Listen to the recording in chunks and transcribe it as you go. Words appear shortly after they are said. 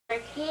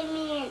Give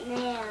me it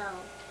now.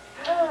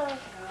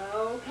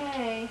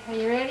 Okay, are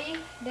you ready,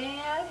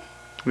 Dad?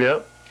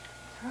 Yep.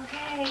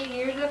 Okay,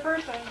 here's the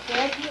first one.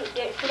 Dad,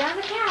 sit on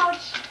the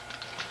couch.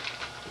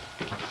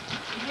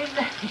 Here's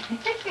the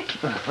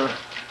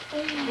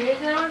here's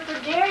the one for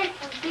Derek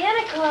from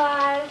Santa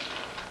Claus.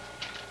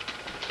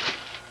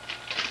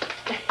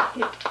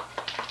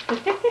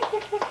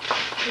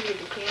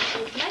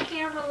 Is my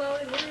camera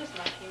loaded? Where is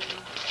my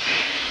camera?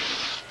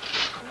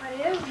 What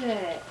is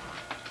it?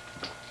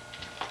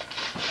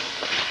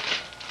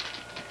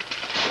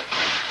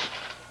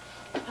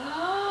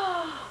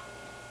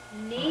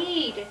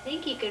 Neat. I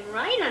think you can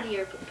write on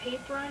here. Put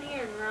paper on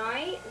here and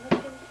write.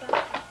 Look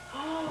inside.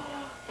 Oh,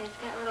 it's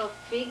got little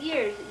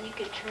figures that you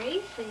can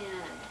trace in.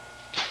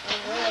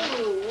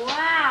 Oh,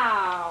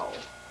 wow.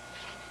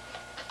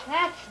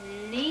 That's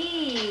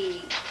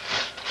neat.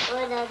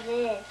 What is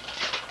this?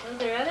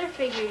 Those are other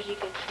figures you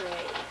can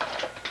trace.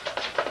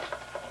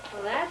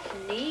 Well, that's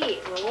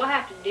neat. Well, we'll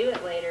have to do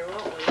it later,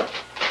 won't we?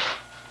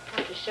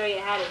 Have to show you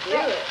how to do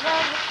it.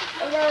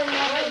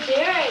 What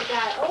Derek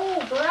got? Oh,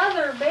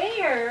 Brother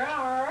Bear.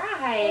 All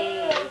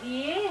right.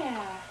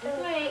 Yeah. Just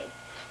wait.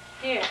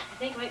 Here, I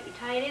think it might be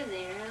tied in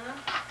there,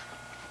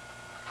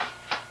 huh?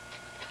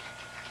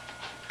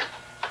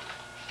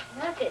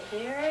 Look at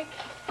Derek.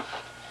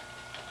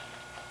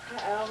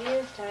 Uh-oh, he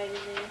is tied in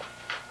there.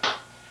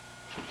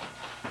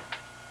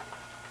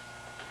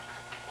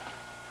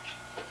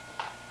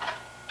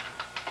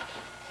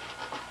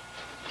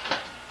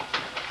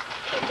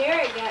 What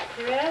Derek got,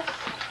 Chris?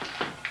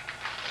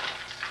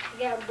 You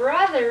got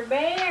Brother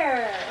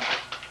Bear.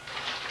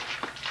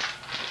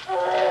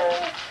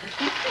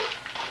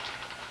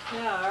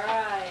 Yeah, all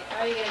right.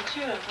 Are you gonna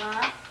chew him,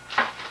 huh?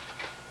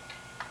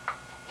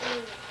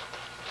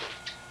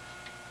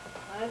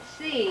 Let's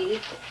see.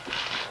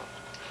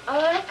 I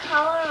want a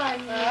color on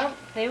you. Well,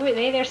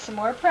 maybe there's some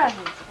more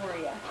presents for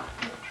you.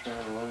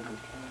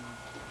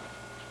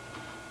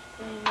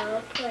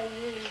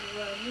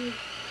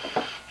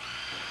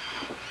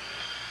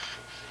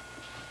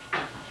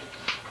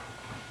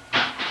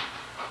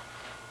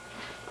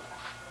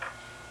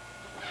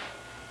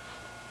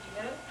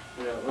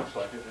 Yeah, it looks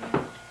like it.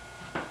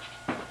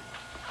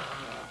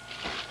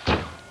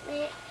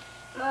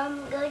 Mom,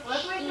 go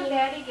Let's wait till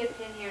Daddy gets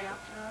in here.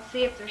 I'll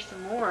see if there's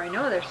some more. I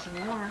know there's some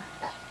more.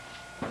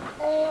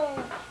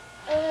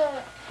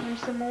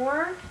 There's some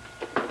more?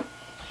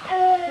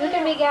 Look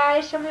at me,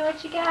 guys. Show me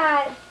what you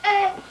got.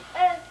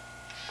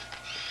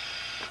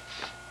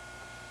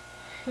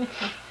 Let's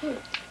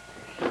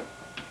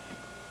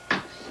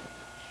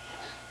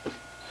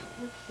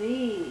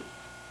see.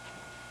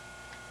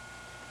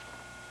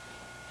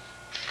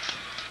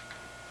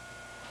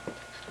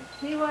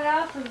 See what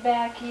else is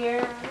back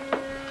here.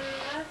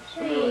 Let's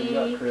Show me what you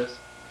got, see. Chris.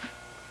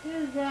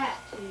 Who's that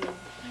to?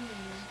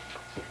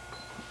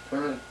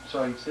 Turn it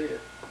so I can see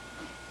it.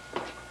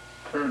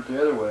 Turn it the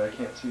other way. I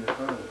can't see the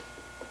front of it.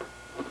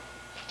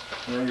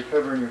 Now you're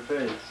covering your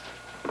face.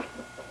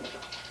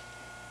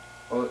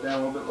 Hold it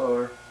down a little bit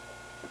lower.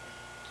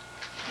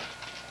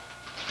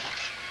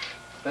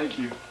 Thank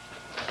you.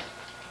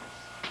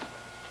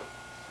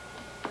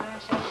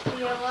 Gosh, I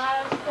see a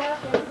lot of stuff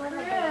in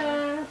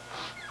Chris.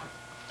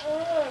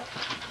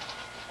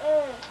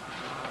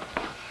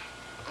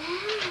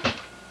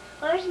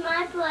 Where's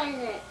my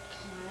present?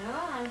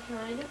 Well, I'm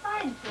trying to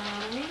find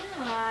some.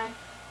 Yeah.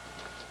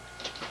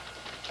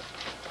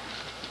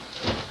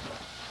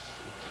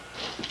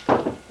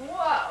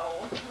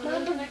 Whoa!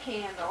 There's a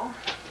candle.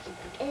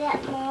 Is that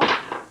more? I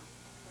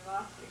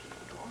lost the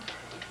candle.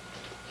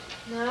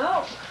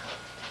 No.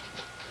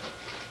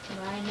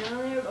 I know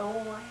there.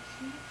 Oh, I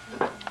see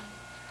something.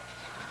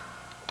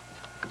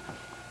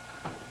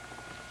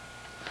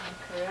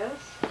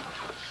 Chris,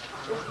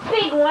 this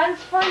big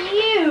one's for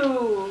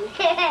you.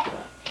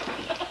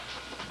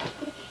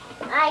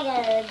 I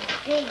got a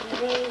big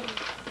ring.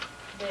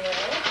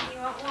 There. You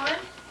want one?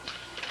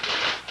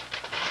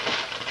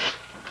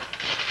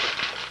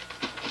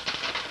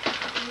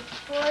 It's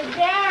for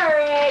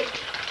Derek.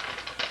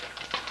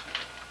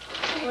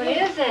 What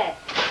is it?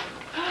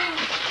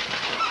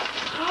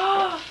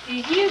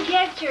 Did you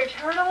get your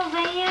turtle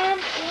van?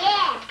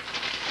 Yeah.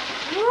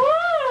 Woo!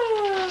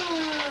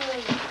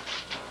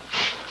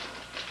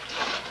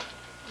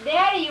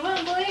 Daddy, you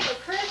wouldn't believe what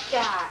Chris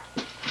got.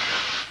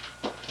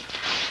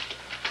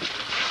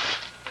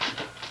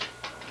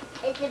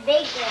 It's a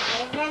big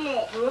one, isn't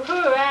it?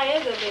 Woohoo, that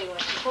is a big one.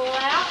 Pull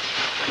it out.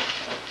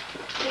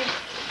 Here,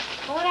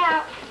 pull it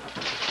out.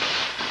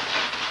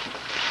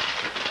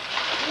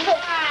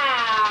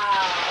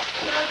 Wow.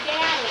 Show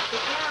Daddy.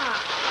 Good job.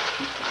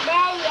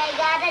 Daddy, I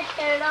got a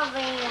turtle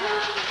van.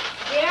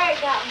 Derek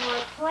got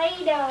more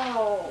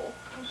Play-Doh.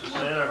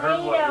 Santa heard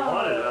what you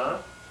wanted, huh?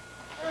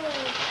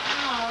 Alright.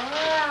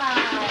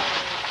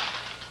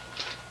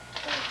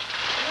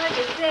 Look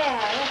at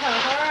that.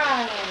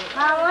 Alright.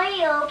 Mom, will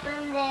you open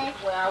this?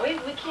 Well,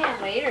 we can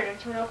later.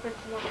 Don't you want to open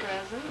some more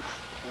presents?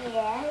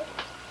 Yes.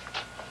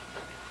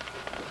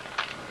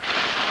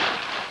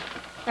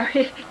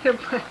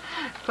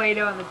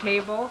 Play-Doh on the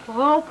table.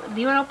 Well, do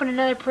you want to open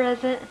another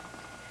present?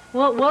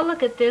 We'll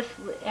look at this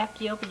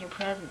after you open your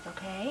presents,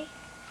 okay?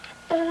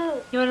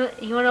 You want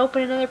to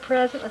open another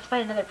present? Let's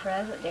find another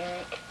present,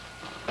 Derek.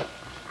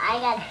 I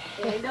got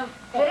Sit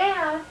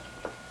down.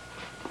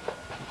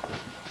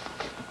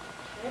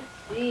 Let's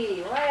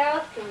see. What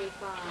else can we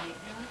find?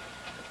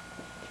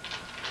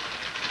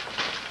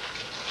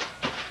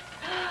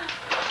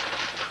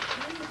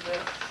 What is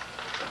this?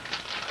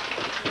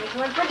 There's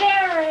one for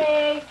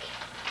Derek.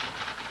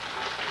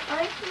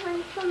 First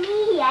one for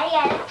me. I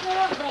got a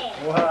turtle bear.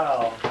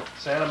 Wow.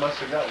 Santa must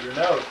have got your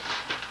note.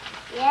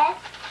 Yes,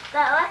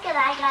 but look at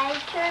I got a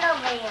turtle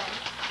bear.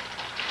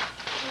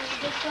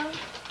 This one?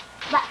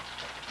 But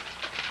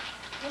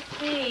Let's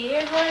see.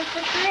 Here's one for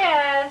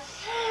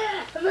Chris.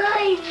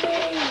 mine.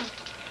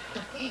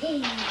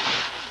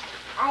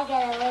 I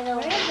got a little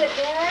What is it,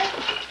 Derek?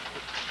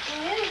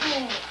 What is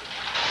it?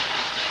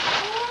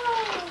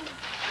 Oh,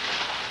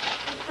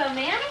 it's some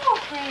animal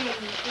things.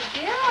 Good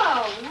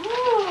girl.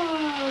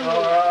 Ooh.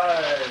 All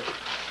right.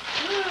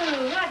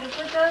 Ooh, we have to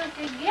put those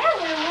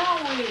together,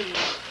 won't we?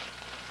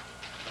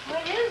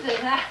 What is it?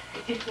 I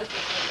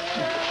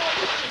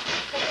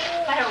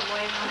don't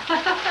blame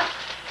her.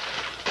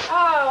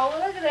 Oh,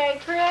 look at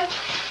that, Chris.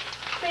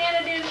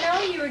 Santa didn't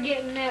know you were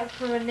getting that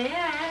from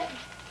Annette.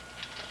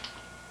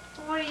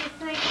 What do you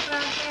think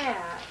about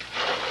that?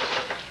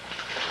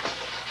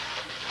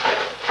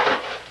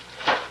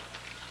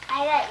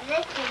 I got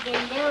this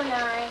again, don't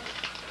I?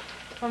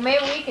 Well,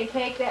 maybe we can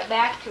take that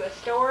back to a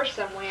store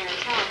somewhere and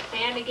tell them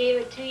Santa gave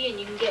it to you and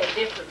you can get a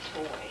different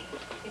toy.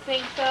 You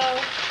think so?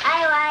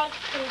 I like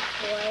two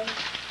toys.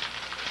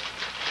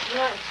 You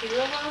want 2 of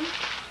them?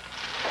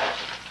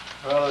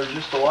 Well, they're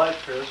just alike,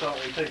 Chris. Why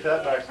don't we take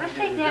that back and Let's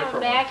get take you a that different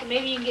one back and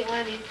maybe you can get one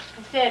of these,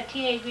 instead of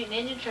Teenage Mutant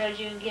Ninja Turtles,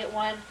 you can get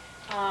one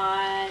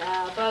on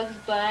Bugs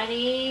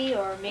Bunny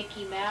or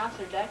Mickey Mouse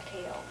or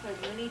DuckTales or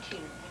Looney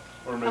Tunes.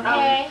 Or maybe,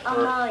 Okay.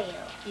 Mario.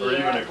 or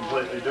even Yeah, a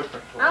completely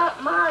different toy.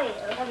 Mario.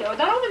 Okay, well,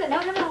 don't open it.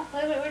 No.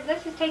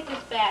 Let's just take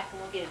this back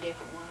and we'll get a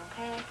different one,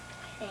 okay?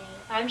 Okay.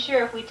 I'm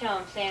sure if we tell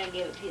them Santa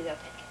gave it to you, they'll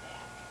take it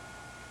back.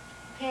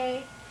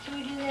 Okay? Should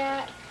we do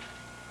that?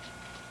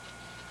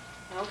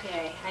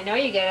 Okay. I know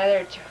you got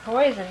other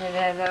toys in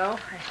there, though.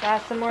 I saw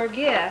some more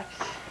gifts.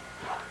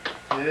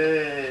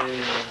 Yay.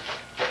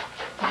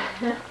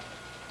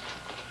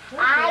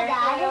 I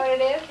got You know it. what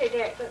it is? Here,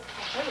 Derek, look.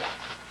 Look at that.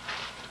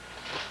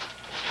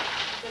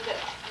 Look at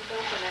that. Let's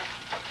open it.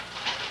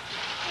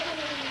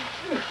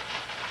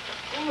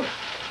 Ooh.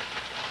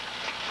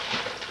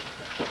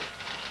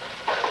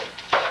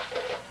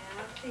 Now,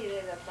 let's see,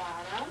 there's a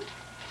bottom.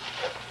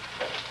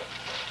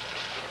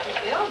 The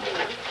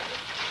building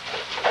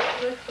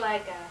looks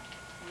like a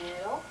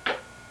middle.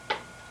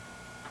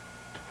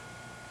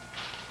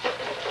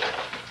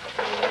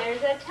 And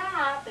there's a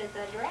top. It's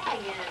a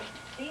dragon.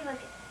 See, look at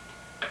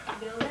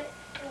build it.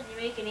 You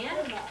make an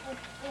animal.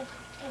 Okay.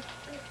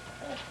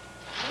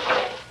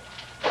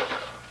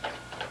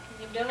 Can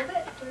you build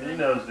it? He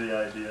knows the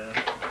idea.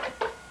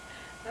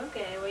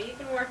 Okay, well you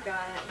can work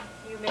on it.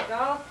 You make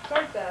all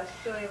sorts of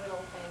silly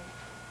little things.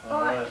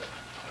 All right.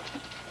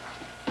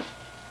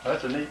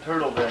 That's a neat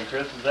turtle then,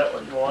 Chris. Is that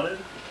what you wanted?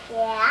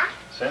 Yeah.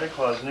 Santa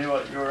Claus knew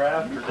what you were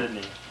after, didn't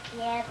he?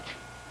 Yep.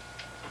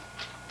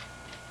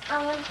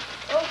 I want to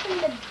open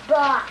the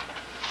box.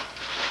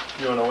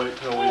 You want to wait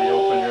till we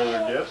open your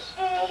other gifts?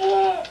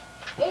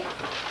 Is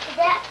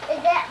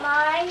that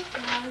mine?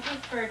 No, this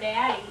is for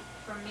Daddy,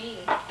 for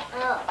me.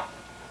 Oh.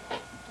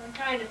 I'm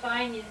trying to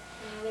find you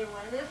another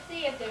one. Let's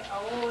see if there.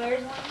 Oh,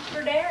 there's one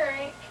for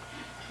Derek.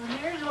 And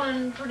there's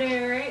one for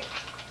Derek.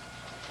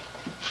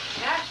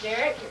 Gosh,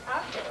 Derek, you're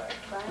popular.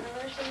 But I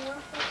never seen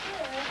one for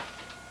Chris.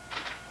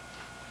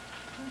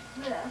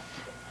 What's this?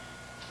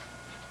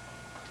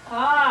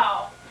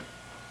 Oh,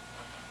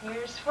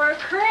 here's for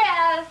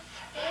Chris.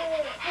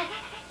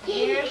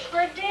 Here's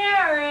for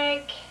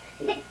Derek.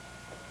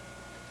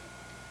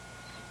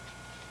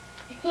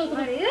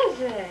 What is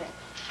it?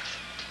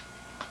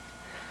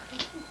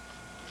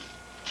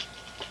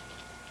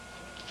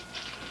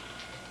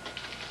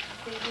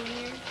 See in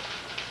here?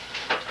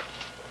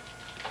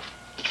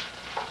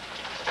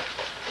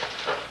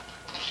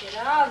 Get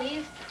all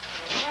these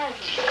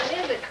presents. What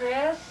is it,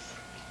 Chris?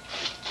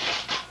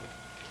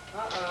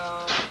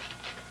 Uh-oh.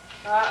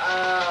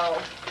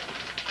 Uh-oh.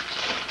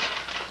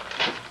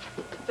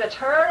 It's a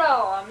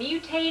turtle, a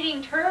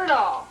mutating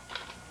turtle.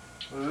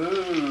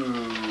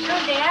 Ooh. Show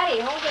Daddy,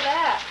 hold it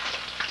up.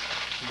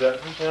 Is that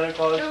from Santa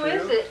Claus Who too?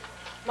 is it?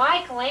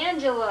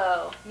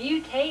 Michelangelo.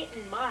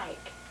 Mutating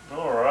Mike.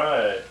 All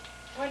right.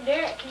 What,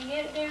 Derek? Can you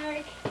get it,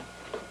 Derek? Here.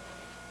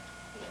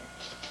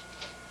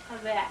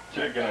 Come back.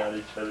 Checking out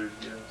each other's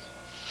gifts.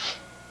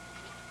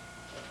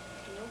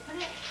 Can you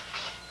open it?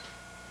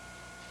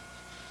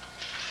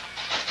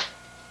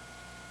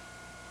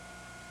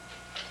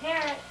 Tear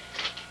it.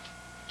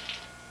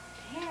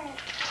 Tear it.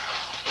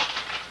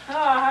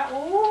 Oh,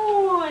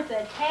 ooh, it's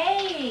a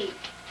tape.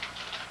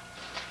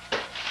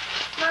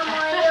 Mom,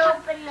 will you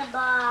open the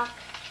box?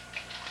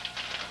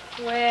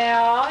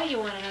 Well, you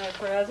want another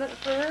present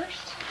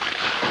first?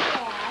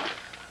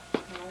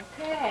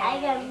 I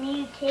got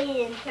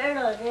mutated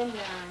turtles, didn't I?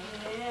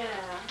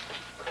 Yeah.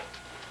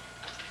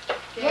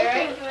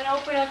 Derek, you want to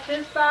open up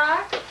this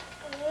box?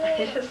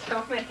 There's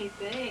so many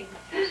things.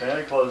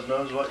 Santa Claus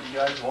knows what you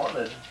guys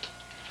wanted.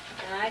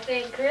 And I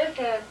think Chris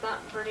has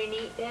something pretty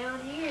neat down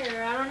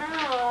here. I don't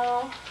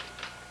know.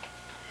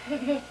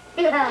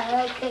 You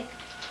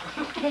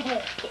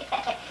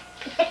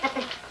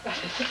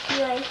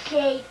are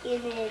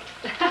shaking it.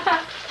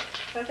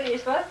 That's what you're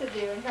supposed to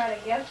do and try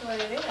to guess what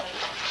it is.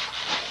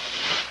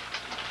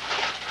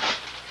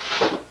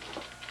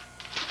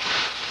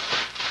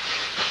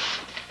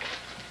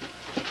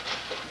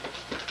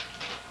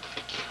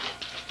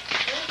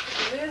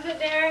 Lose it,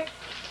 Derek?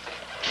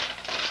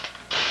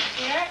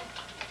 Derek?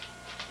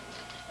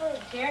 Oh,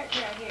 Derek's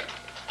right here.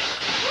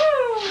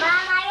 Woo!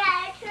 Mom, I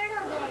got a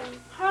turtle game.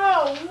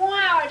 Oh,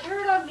 wow, a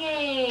turtle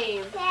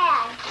game.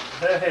 Yeah.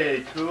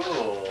 Hey,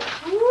 cool.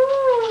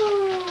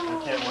 Woo!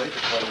 I can't wait to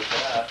play with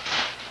that.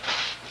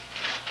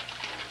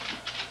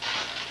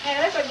 Hey,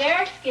 look what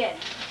Derek's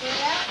getting. See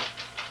that?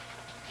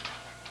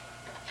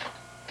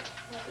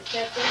 Have to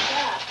set this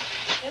up.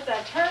 It's a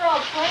turtle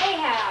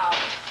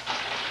playhouse.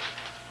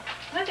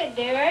 Look at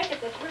Derek,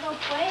 it's a turtle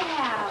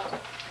playhouse.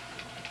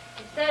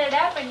 You set it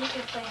up and you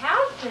can play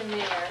house in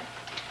there.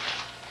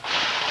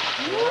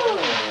 Ooh,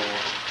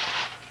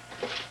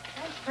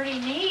 that's pretty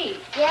neat.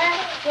 Derek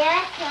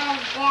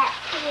has that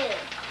too.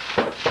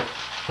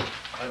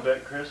 I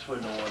bet Chris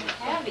wouldn't have wanted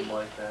something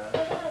like that.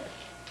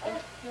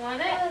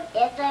 Want it?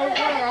 Yes, I would.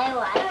 I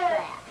like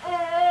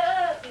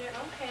that.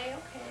 Yeah, okay.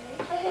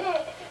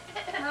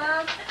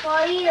 Mom,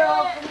 before you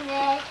open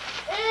this.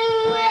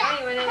 Well,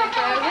 you want in the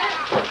present?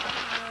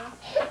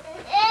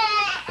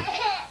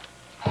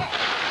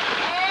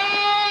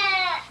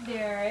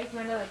 Derek, you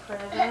want another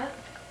present?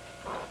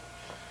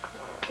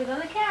 Sit on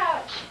the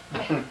couch.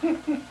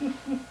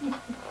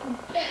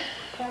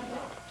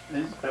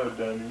 He's so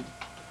dummy.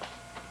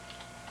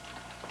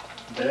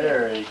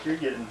 Derek, you're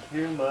getting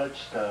too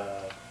much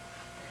stuff.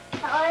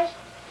 I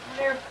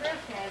wonder if Chris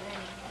has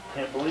any.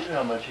 Can't believe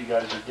how much you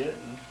guys are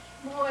getting.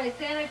 Boy,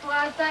 Santa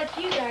Claus thought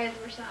you guys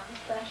were something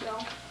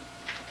special.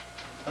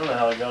 I don't know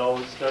how he got all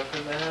this stuff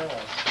in the house.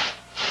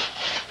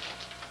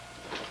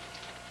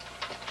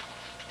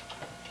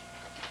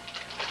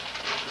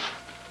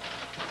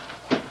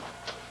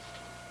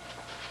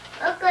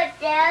 Look what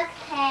Derek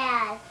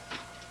has.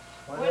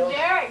 What'd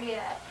Derek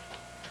get?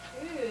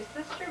 Ooh,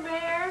 Sister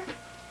Bear.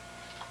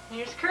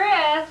 Here's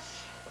Chris.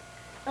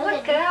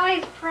 Look at all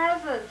these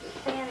presents.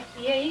 Santa.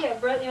 Yeah, you got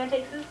brother. You want to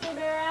take Sister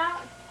Bear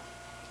out?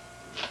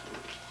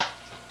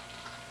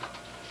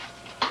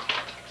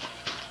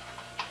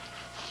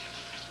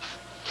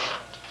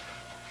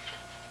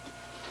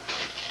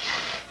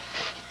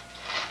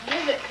 What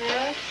is it,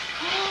 Chris?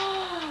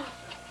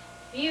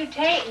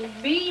 Mutating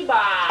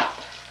Bebop.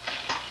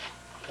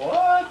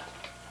 What?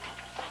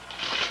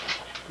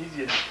 He's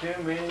getting too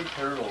many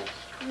turtles.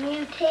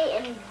 Mutate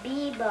and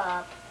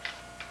Bebop.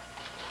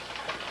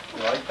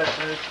 You like that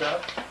kind of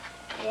stuff?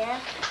 Yeah.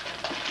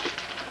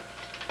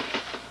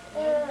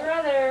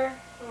 Brother.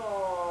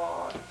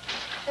 Oh.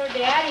 Show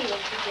Daddy what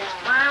you got.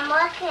 Mom,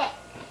 look it.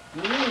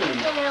 You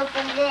can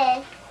open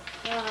this.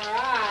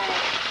 Alright.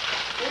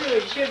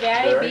 Ooh, show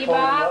Daddy Derek, hold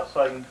him Bebop. up so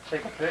I can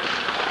take a picture.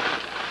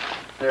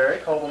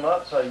 Derek, hold him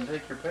up so I can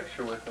take your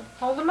picture with him.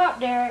 Hold him up,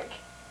 Derek.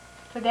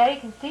 So Daddy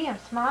can see him.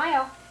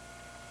 Smile.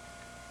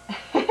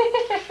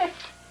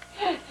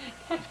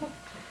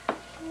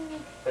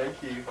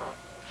 Thank you.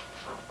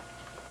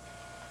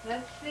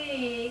 Let's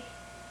see.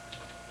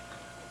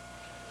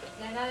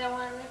 Another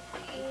one. Let's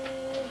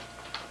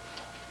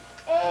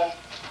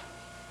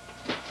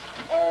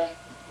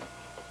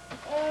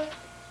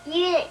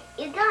see.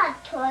 You got a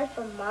toy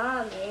for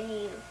Mom, didn't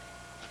you?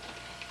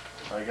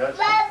 I got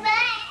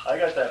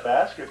that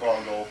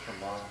basketball goal from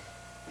Mom.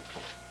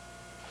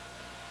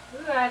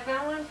 Ooh, I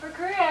found one for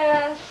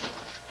Chris.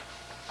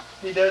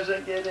 He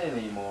doesn't get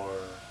any more.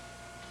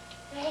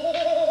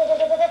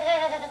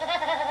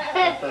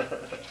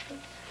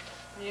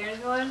 Here's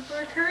one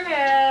for Chris.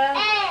 I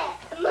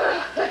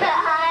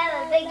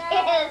have a big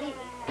heavy.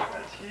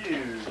 That's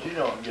huge. You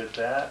don't get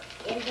that.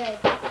 Yes,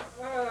 I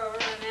Whoa, we're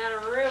running out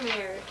of room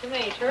here. Too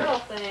many turtle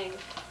things.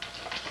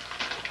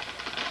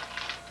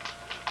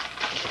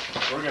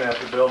 We're going to have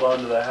to build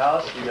onto the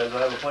house because I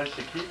have a place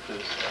to keep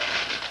this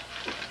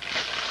stuff.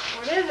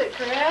 What is it,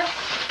 Chris?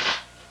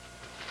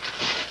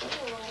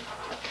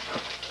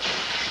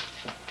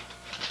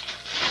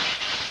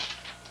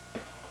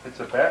 It's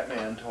a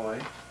Batman toy.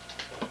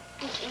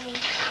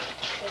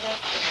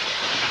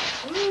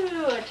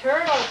 Ooh, a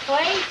turtle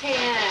play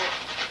tent.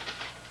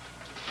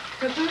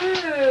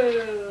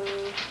 Ooh.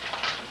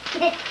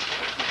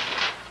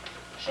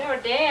 Show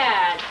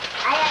Dad.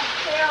 I have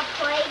turtle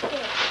plates.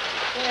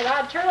 There's a lot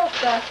of turtle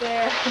stuff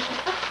there.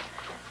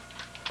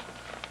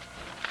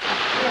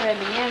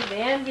 You're the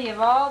envy of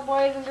all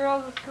boys and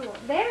girls in school.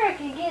 Derek,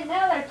 you get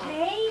another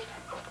tape?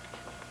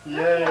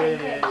 Yay! You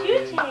got 2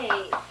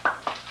 tapes.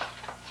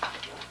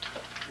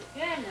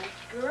 Goodness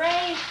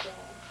gracious.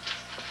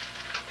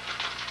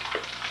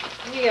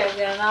 You guys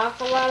got an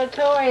awful lot of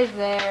toys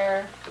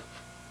there.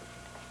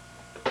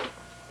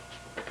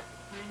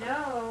 I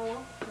know.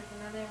 There's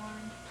another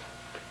one.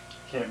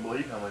 Can't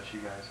believe how much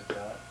you guys have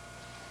got.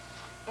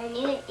 And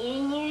you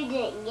didn't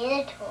get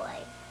a toy.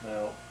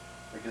 No,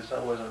 I guess I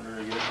wasn't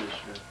very good this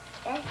year.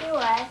 Yes, you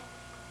was.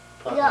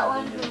 You got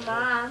one from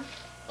Mom.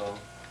 Oh.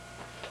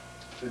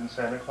 Didn't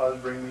Santa Claus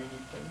bring me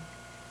anything?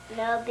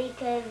 No,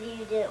 because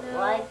you didn't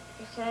want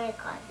the Santa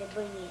Claus to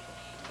bring you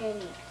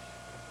any.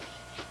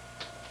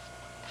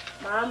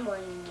 Mom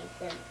bring you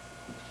some.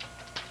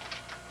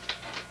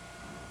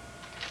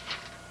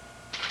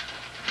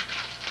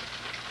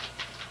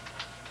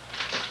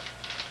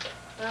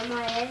 Mom,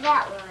 what is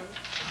that one?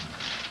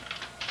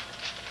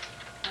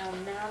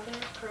 Another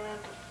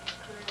present.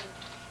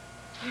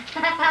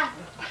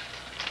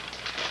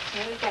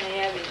 It was kind of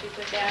heavy. She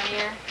put down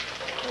here.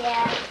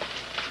 Yeah.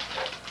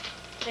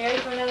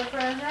 There's another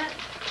present.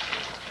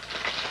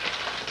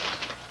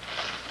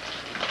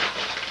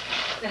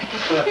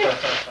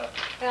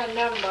 Got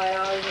numb by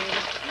all of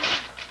these.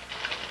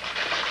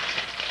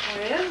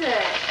 What is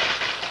it?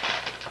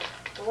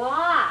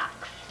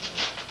 Blocks.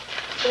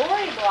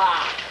 Story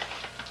blocks.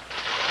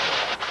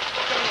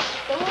 Getting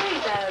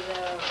stories out of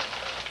those.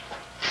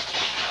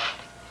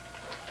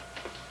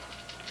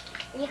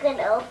 You can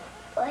open,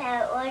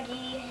 or do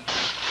you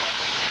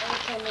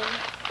open them?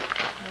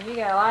 Well, you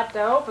got a lot to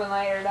open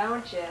later,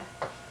 don't you?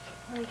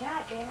 What do you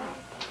got, Dad?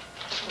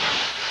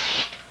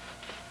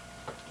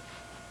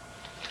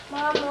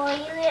 Mom, will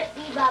you let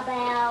Bebop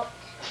out?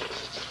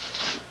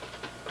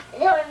 Is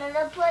there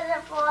another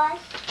present for us?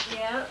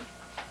 Yep.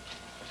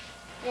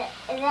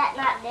 Is that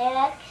not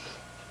Derek's?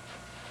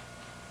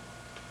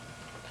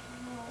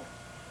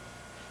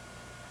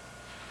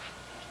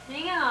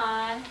 Hang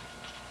on.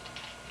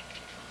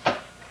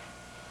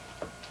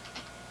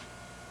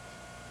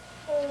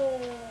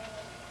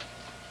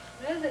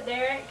 What is it,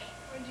 Derek?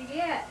 What'd you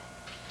get?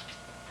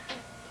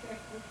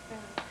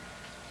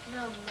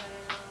 No, no.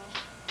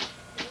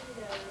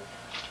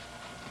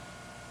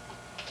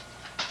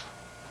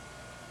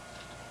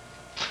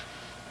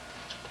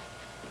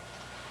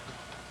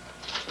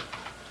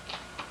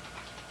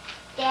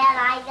 Dad,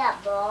 I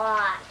got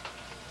blocks.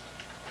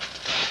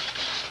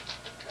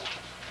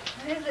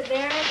 What is it,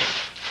 Derek?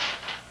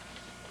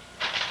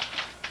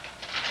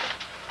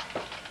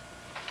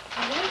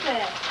 What is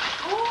it?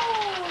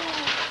 Oh!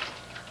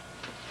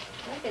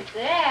 Look at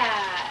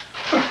that.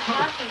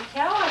 Talking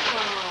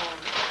telephone.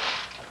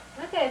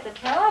 Look at it, it's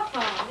a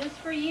telephone just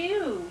for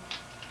you.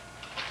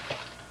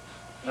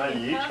 Now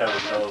you each have a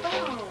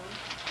telephone.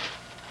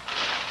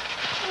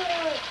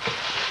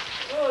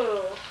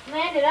 Oh,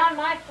 landed on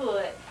my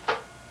foot.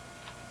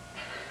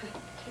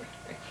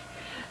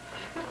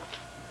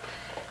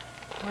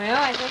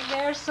 Well, I think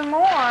there's some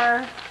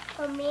more.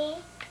 For me?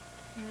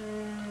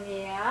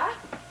 Yeah.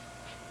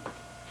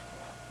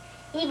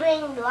 He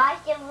brings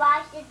lots of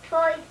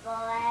toys for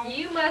us.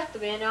 You must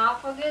have been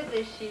awful good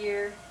this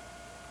year.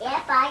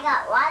 Yes, I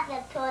got lots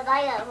of toys.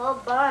 I got a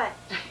whole bunch.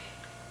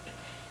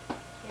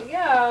 Here you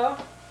go.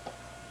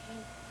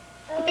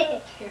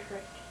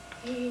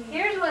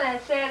 Here's one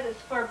that says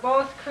it's for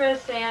both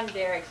Chris and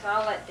Derek, so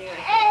I'll let Derek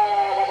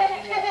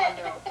get one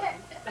to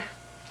open.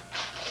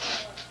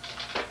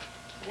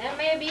 That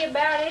may be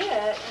about it.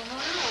 I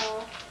don't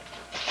know.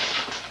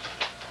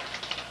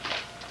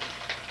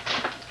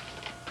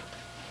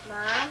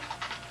 Mom?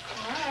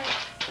 Alright.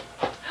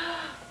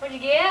 What'd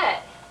you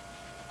get?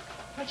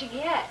 What'd you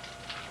get?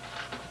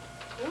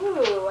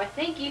 Ooh, I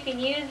think you can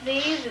use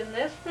these in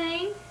this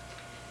thing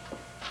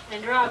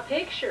and draw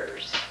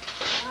pictures.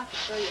 I'll have to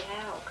show you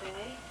how,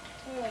 okay?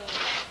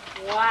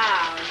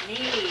 Wow,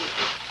 neat.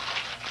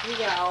 You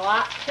got a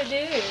lot to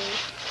do.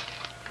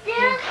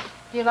 Yeah.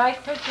 Do you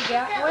like what you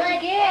got? What'd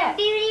you get?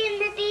 Beauty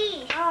and the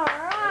Beast. All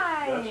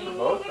right. That's for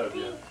both of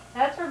you.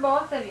 That's for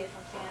both of you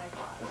from Santa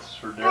Claus. It's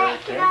for But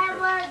Derek can and I Chris.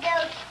 want to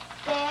go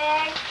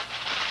back?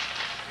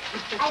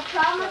 I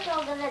promise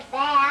I'll give it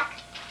back.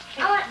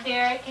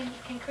 Derek,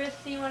 can Chris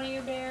see one of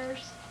your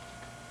bears?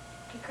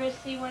 Can Chris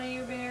see one of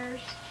your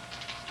bears?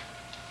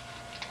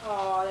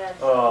 Oh,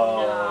 that's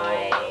Oh.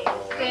 nice.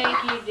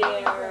 Thank you,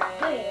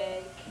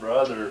 Derek.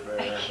 Brother I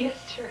bear.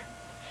 kissed her.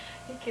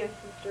 He kissed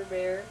Mr.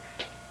 Bear.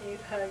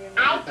 He's hugging me.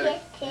 I You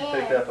kissed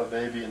picked him. up a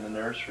baby in the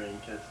nursery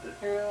and kissed it.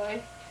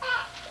 Really?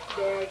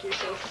 Derek, you're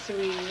so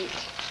sweet.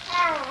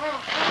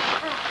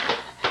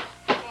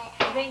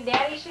 I think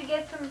Daddy should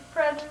get some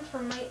presents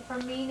from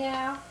me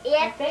now. I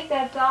Yep. think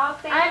that's all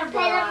Santa I'm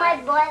petting my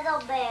brought.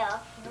 little bear.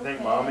 You think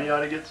Okay. Mommy ought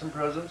to get some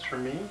presents for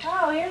me?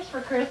 Oh, here's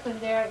for Chris and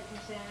Derek from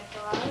Santa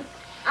Claus.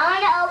 I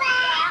want to open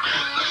that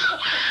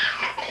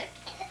one.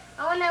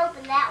 I want to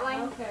open that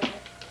one. Okay.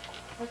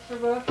 That's for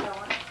both of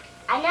them.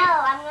 I know.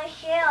 I'm going to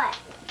share it.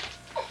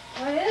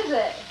 What is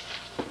it?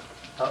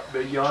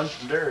 Big yawn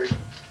from Derek.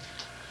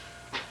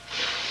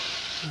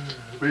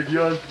 Big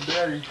yawn from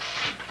Daddy.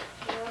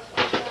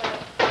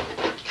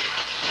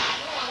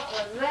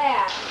 What's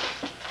that?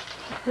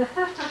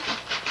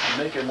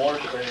 Making more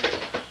space.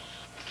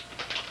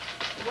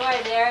 Boy,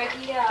 Derek,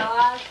 you got a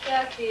lot of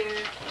stuff here.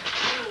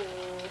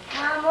 Ooh.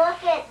 Mom,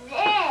 look at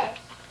this.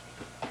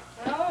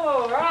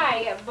 Oh, right,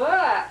 you got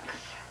books.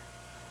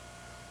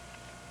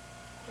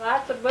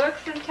 Lots of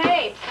books and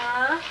tapes,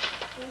 huh?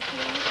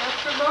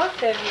 That's for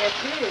both of you,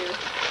 too.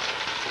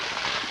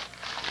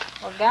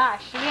 Well,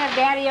 gosh, should we have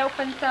Daddy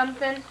open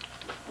something?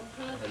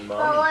 And But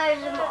Mommy.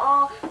 where's them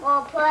all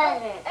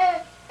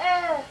presents?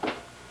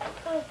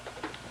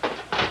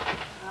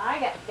 I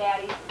got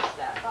Daddy some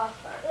stuff. I'll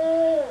start.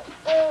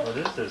 What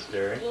is this,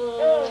 Derek? Here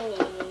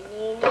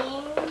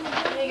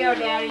you go,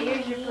 Daddy.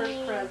 Here's your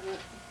first present.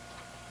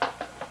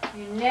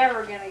 You're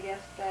never gonna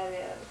guess what that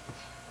is.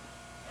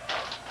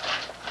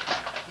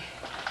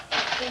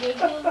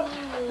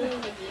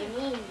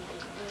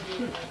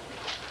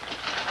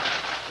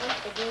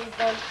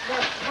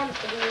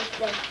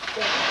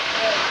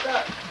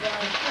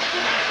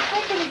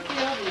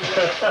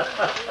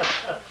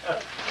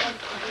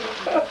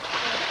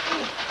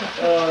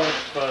 Oh,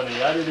 that's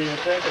funny. I didn't even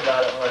think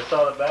about it when I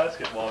saw the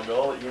basketball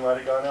goal that you might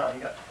have gone out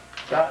and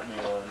got me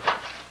one.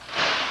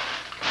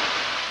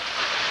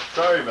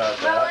 Sorry about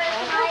that.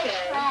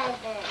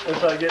 That's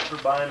what I get for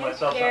buying myself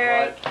something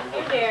Derek, right.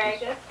 hey Derek,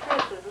 that's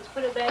Chris's. Let's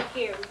put it back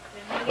here.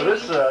 Well,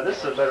 this is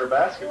a better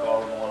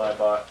basketball than the one I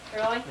bought.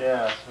 Really?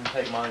 Yeah, so I'm gonna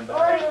take mine back.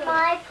 Where's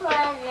my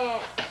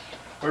present?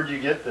 Where'd you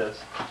get this?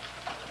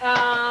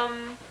 Off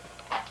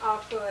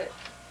at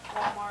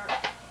Walmart.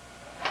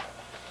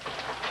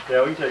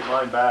 Yeah, we can take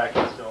mine back.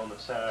 It's still in the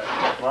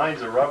sack.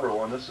 Mine's a rubber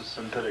one. This is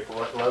synthetic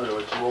leather,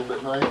 which is a little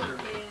bit nicer.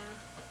 Yeah.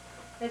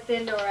 It's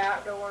indoor,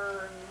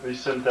 outdoor. And...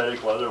 These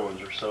synthetic leather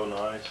ones are so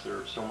nice.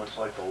 They're so much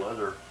like the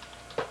leather.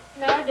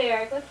 No,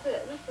 Derek, what's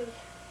it? This is...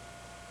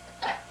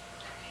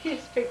 You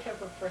just picked up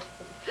a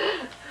present.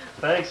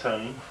 Thanks,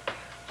 honey.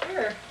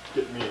 Sure.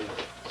 Get me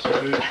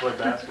smooth to play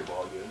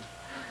basketball good.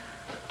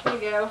 Here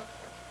you go.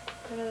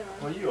 Another one.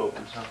 Well, you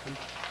open something.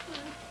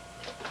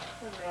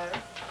 Doesn't matter.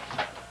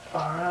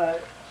 All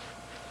right.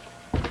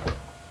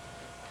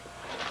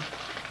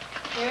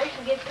 Derek,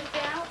 you get this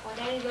out while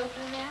Daddy's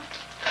opening that?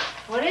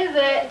 What is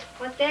it?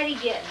 What's Daddy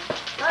getting?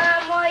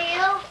 Will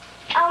you?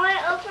 I want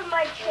to open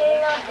my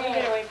trail I'm gonna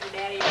there. wait for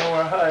Daddy. All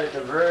right,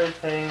 the very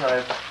thing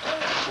I've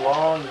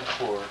longed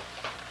for.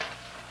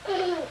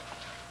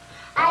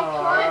 I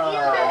told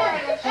you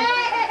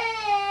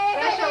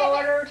Special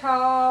order,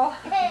 tall.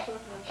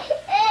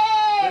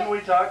 Didn't we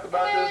talk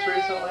about this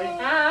recently?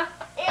 Huh?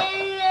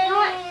 You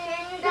want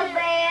Sister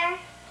Bear?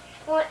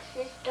 What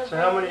Sister Bear? So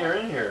how many are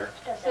in here?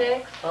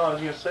 6. Oh, I was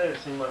gonna say it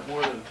seemed like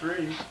more than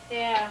 3.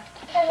 Yeah.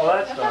 Well,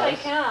 that's That's how they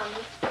nice. come.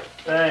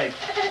 Thanks.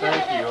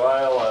 Thank you.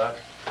 I'll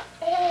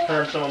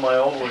turn some of my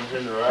old ones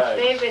into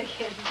rags. They've been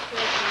getting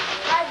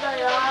I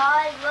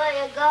got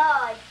to go,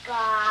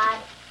 God.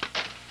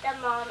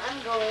 Come on, I'm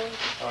going.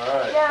 All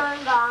right. Gone.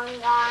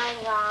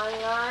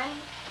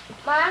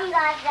 Mom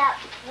got that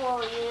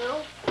for you.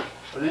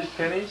 Are these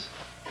pennies?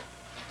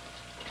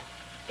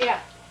 Yeah.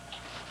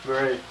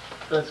 Great.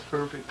 That's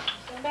perfect.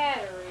 Some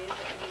batteries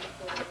that need to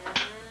put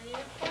in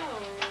your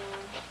phone.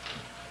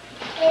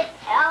 If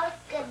else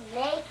could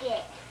make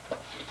it.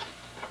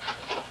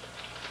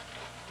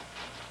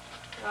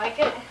 Like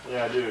it?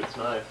 Yeah, I do. It's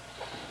nice.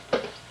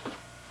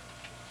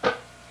 Ooh,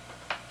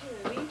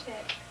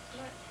 VTech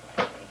smart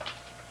slightly.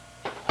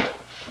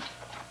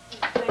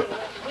 I'll tell you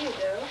what to do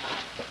though.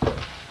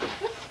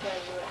 This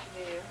tells you what to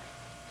do.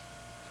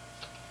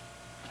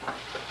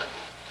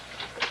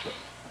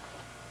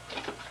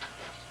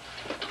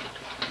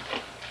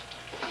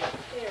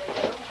 There we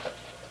go.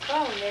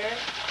 Phone there.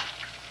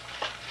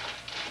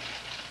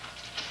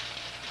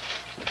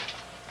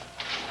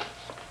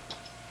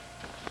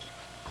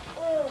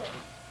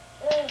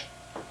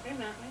 Wait a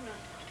minute.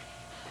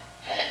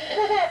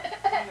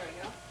 There we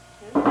go.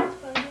 Then let's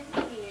put it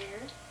in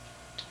here.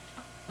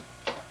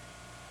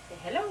 Say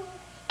hello.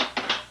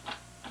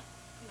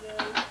 There we go.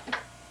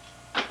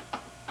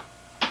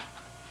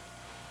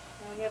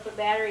 Now we gotta put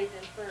batteries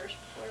in first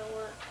before it'll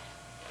work.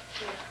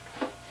 Here.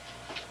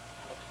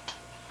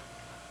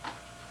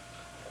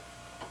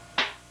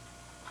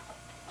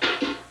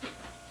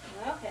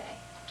 Okay.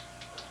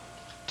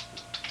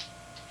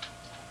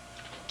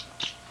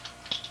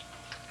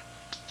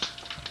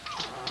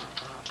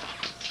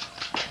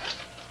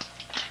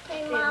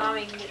 Hey, See if Mom.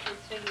 Mommy can get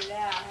this figured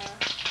out, huh?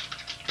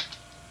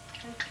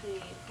 Let's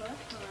see, plus 1.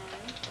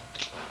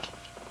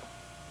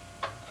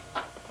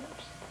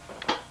 Oops.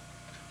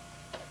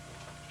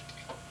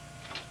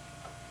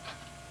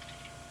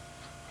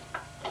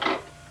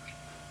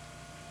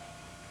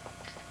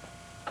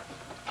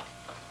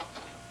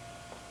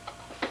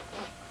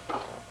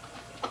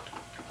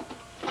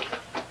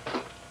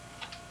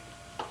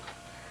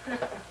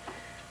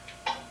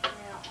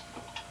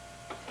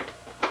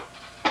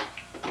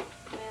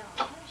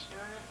 Gosh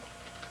darn it.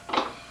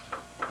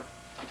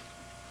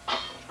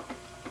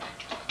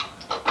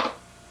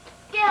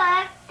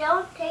 Derek,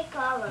 don't take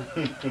all of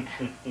it.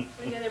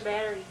 What the other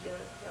batteries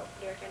doing? Oh,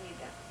 Derek, I need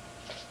that.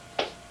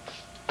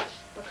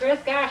 Well, Chris,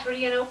 gosh, what are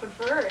you going to open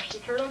first? The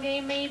turtle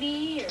game,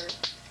 maybe? Or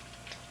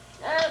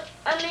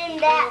I'm in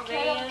that turtle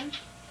thing.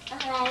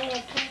 van?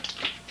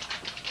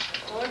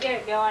 We'll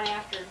get it going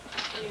after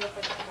you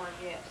open some more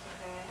gifts.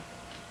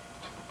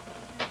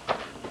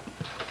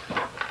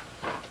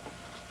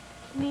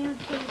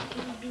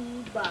 mutating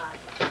bee bug.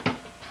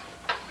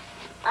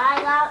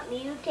 I got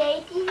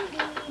mutating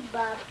bee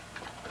bug.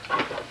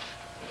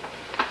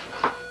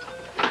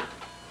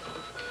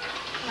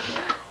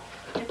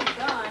 It's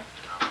gone.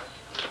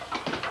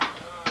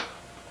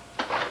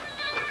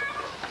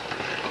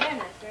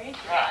 Goodness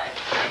gracious.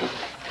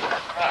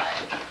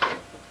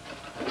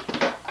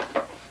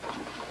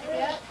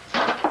 Yep.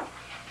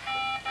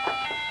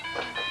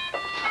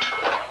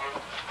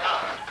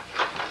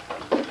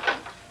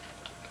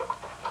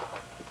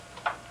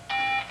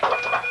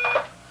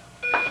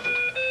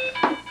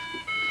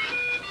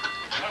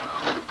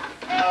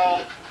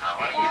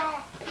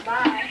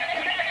 Bye.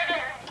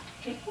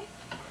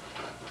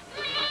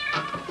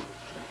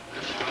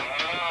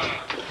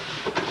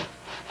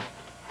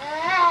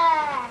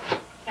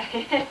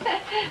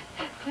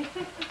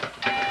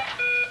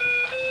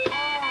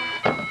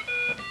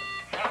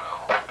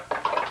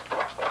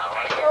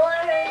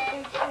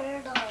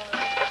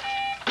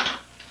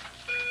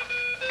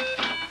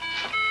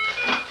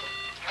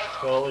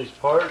 All these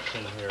parts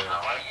in here.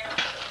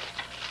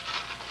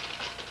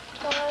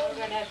 We're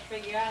gonna have to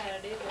figure out how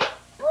to do this.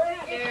 Where's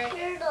the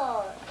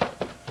turtle?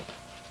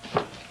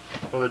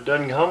 Well, it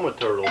doesn't come with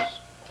turtles.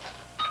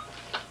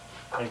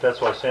 I think that's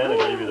why Santa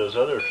gave you those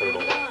other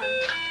turtles. Come on.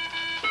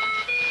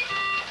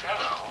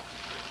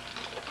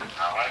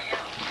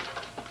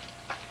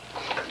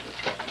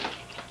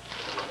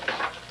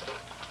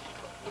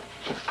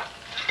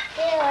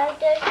 Yeah,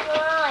 there's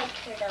my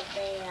turtle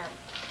band.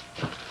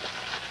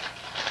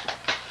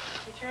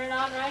 You turn it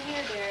on right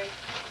here, Derek.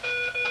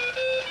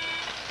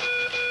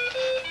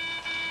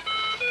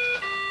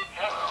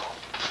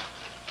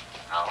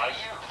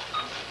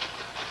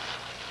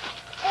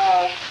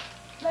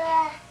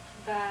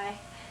 Bye.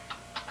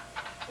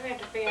 We're gonna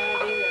have to figure out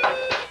how to do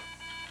this.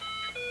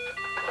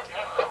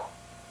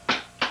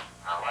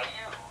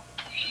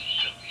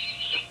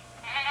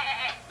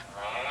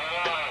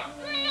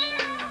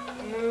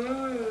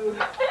 Moo.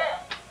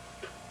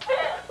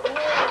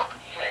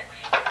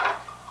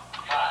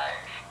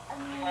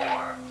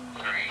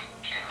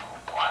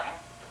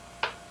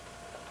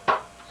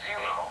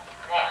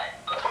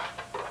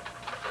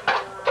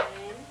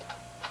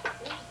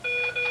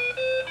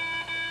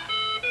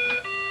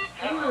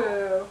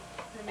 Ooh.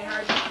 That'd be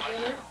hard to do.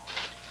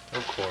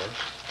 Of course.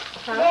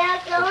 Huh?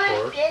 There's Of only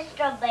course.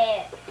 Sister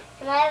Bear.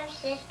 Can I have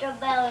Sister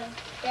Bear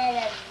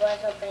instead of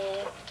Brother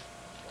Bear?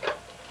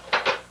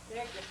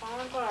 Derek, you're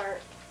falling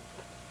apart.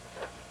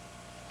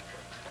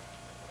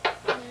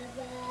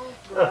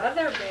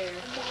 Brother bear.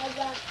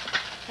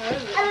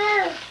 How's it?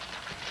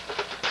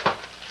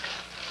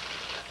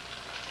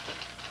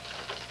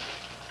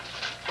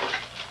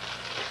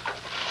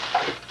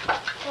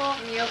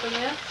 Can you open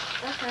this?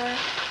 Okay.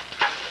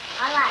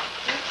 I like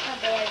Sister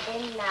Bear,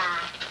 didn't I?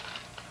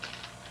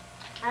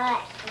 I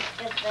like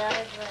Sister Bear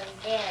from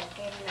there,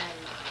 didn't I?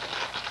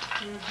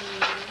 Mm-hmm.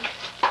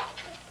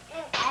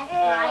 That's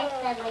nice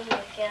that when you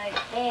showed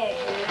there.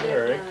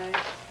 Derek.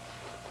 Nice.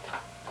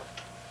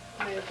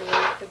 Might have to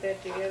like put that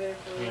together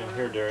for a Yeah, while.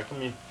 here, Derek. Let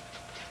me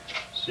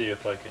see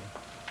if I can.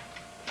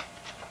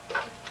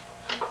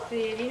 Let's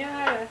see, do you know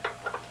how to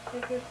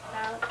take this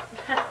out?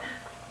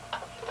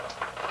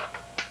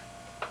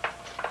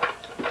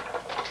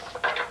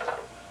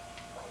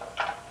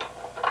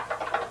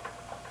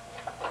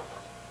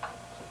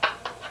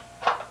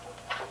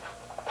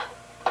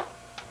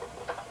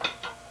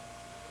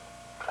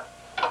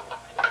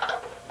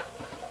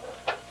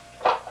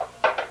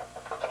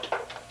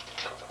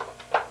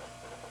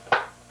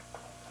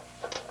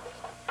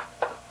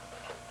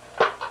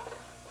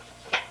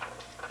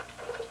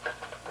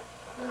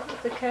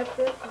 To cut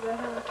this? Is that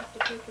how I have to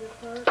take it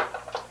apart?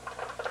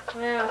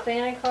 Wow,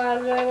 Santa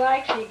Claus really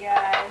likes you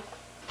guys.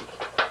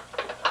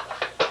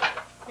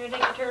 You want to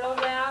take the turtles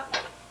out?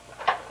 Is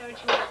that what you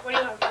want? What do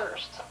you want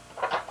first?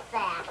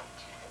 That.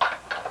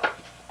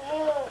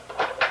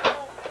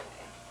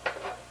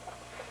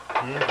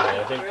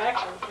 I think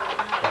Directions. So I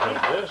know how to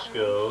do this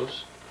goes.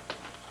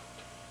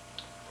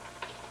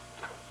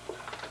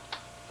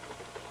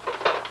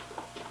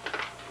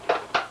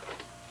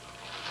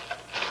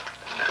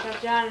 Tell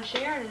John and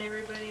Sharon and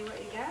everybody what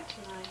you got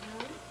tonight,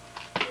 huh?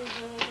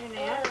 And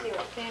ask you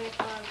what Santa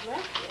Claus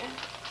left you.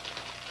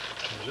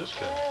 Where's this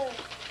go?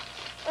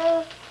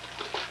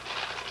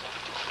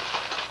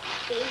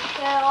 You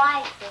sure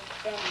like this,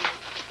 didn't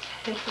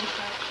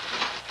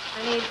I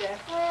need to.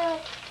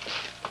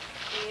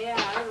 Yeah,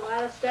 there's a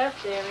lot of stuff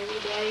there. Maybe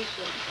Daddy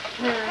should.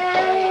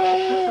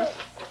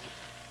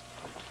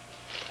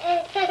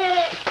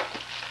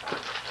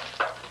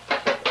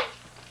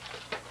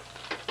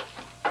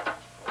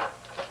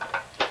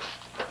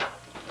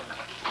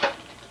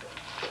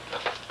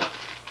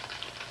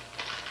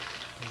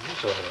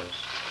 These are those.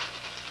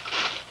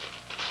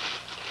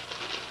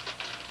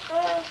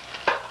 Well,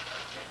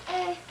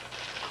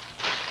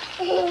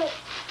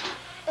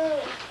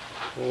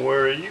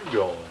 where are you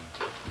going?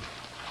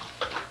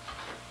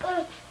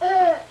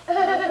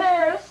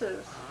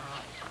 Dresses.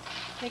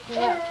 Take me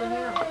out for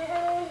him.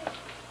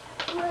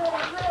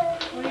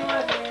 What do you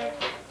want,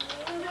 Derek?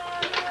 What do you do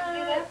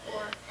that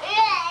for?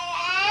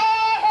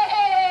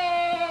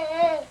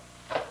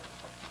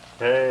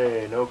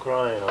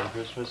 crying on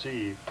Christmas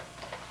Eve.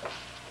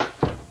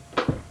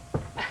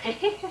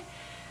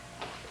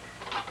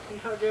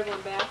 No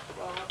dribbling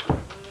basketball.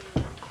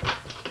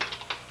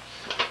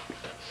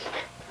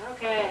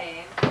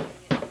 Okay.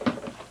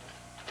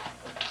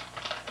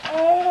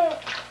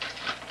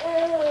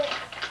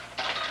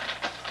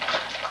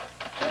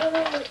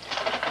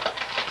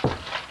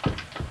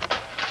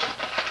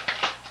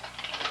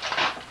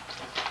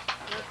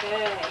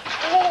 Okay.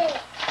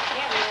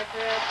 Get me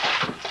there,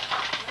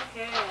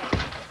 okay.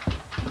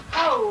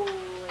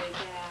 Holy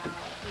cow.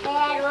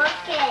 Dad,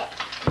 look it.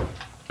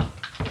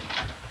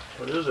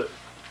 What is it?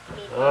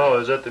 Oh,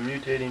 is that the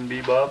mutating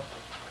bebop?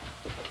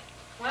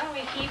 Why don't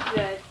we keep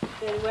the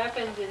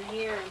weapons in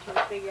here until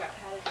we figure out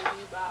how to do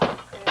bebop,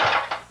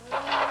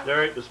 okay?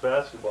 Derek, this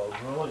basketball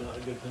is really not a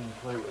good thing to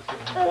play with.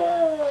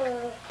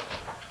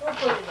 We'll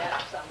put it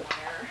up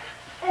somewhere.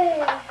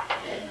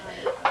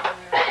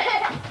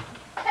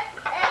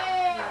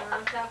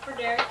 It's out for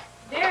Derek.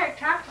 Derek,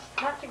 talk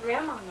to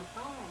Grandma on the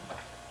phone.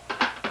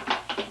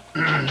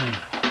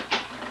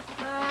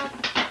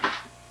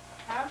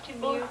 How to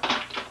mute.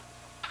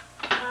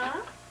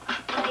 Huh?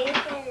 Face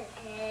in his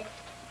head.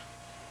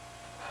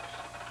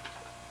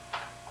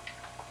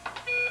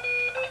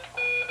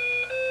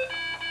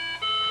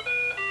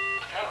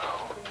 Hello.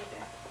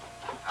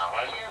 How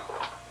are you?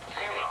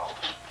 0,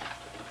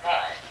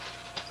 9,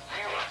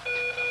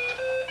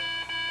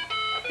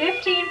 0.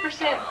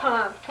 15%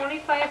 pump,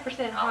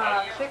 25%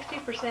 hog,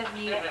 60%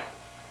 mute.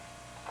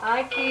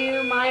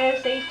 IQ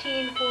minus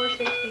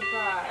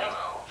 18,465.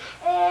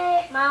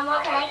 Hello. Mom,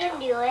 look, I can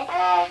do it.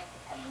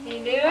 Can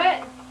you do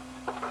it?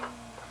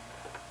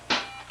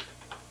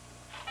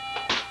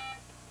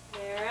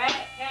 Alright,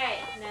 okay.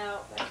 No,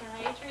 that's not how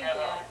you treat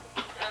Hello. that.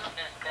 This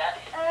is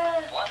Daddy.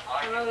 What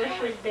are Oh, you this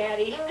doing? is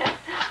Daddy.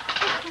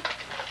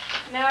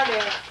 Now,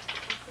 Derek.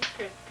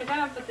 Come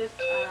on, put this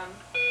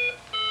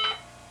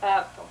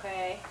up,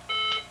 okay?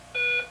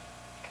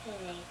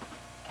 Okay.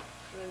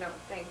 I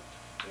don't think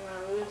you want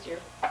to lose your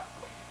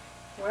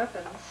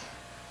weapons.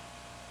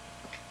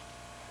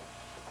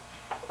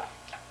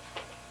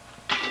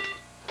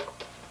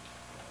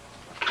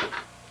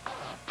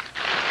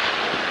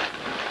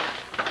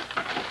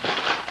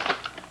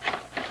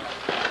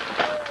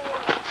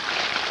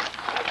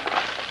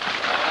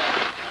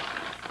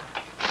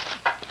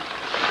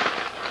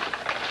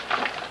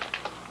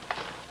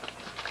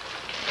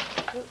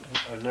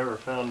 I've never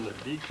found the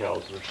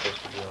decals they're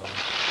supposed to be on.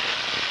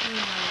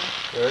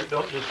 Derek,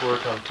 don't just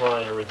work on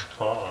prying everything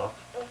off.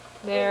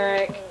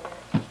 Derek.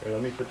 Here,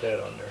 let me put that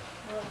on there.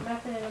 There's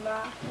nothing in the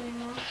box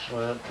anymore.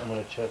 Well, I'm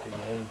going to check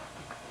again.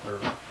 Or,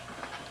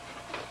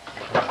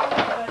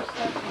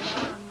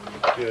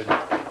 good.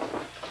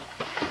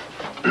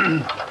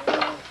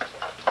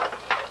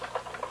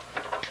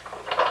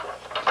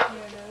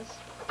 Here it is.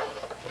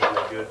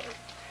 Okay, good.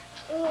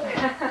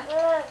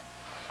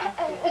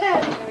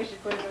 Maybe we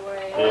should put it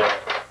away. Yeah.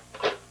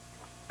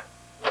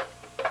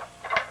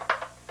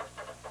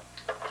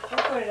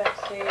 We'll put it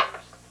upstairs.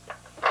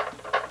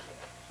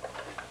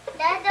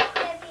 Dad, don't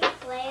let me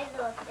play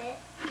with it.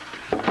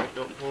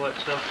 Don't pull that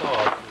stuff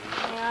off.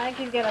 Yeah, I think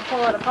he's gonna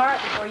pull it apart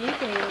before you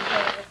can even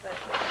play with it.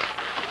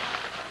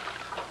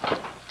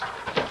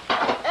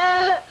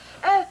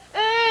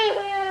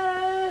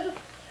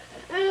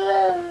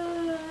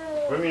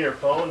 Bring me your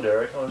phone,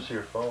 Derek. I want to see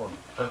your phone.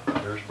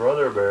 There's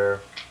Brother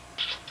Bear.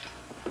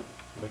 Give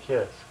him a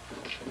kiss.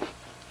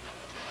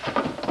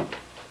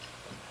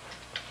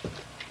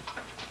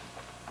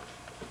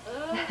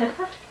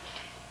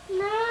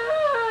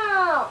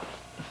 No!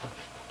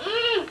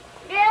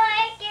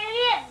 Derek, give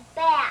it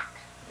back.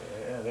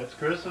 Yeah, that's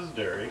Chris's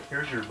Derek.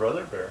 Here's your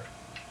Brother Bear.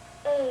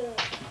 Mm.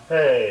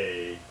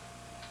 Hey.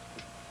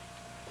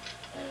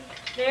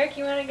 Derek,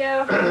 you wanna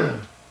go?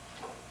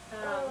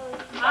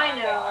 I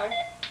know.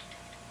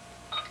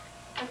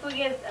 If we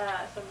get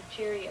some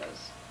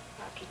Cheerios,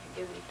 I'll keep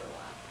you busy for a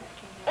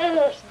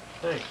while.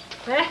 Thanks.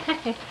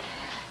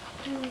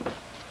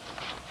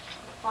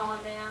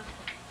 Falling down.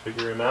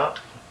 Figure him out.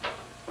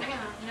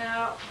 Yeah,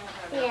 no.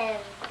 Yeah,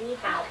 be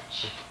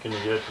Ouch. Can you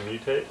get it to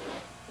mutate?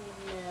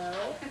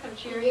 No. Get some You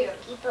Cheerios.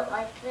 just keep it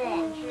like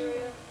that.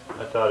 Cheerios.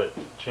 I thought it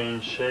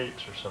changed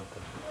shapes or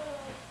something.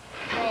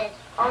 But it's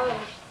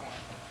orange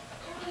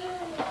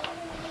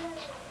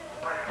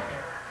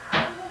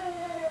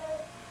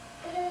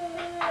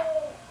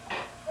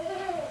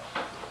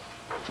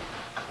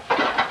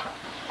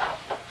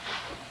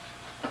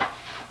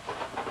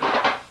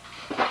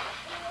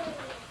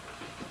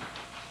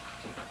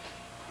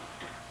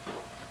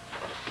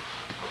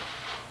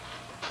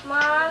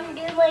Mom,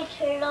 do my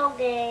turtle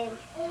game.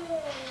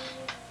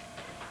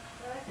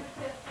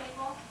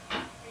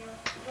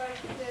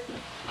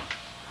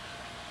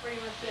 Where do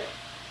you want to sit?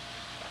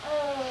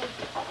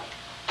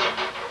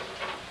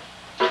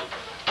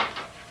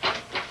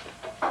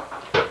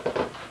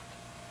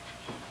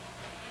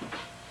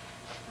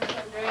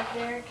 Right,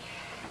 Derek?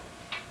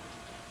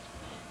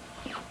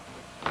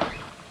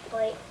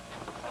 Wait.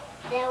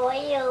 Then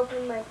will you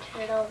open my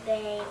turtle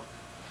game?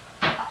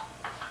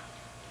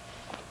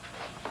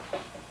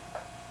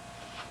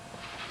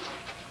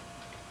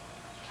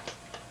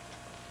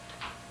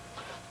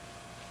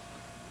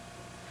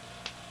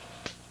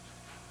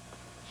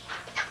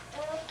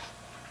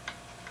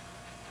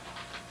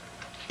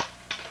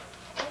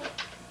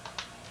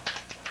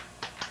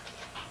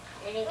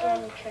 And it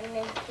can turn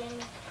into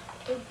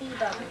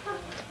bebop again.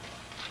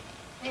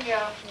 There you go.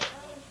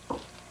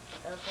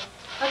 Open.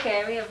 Okay,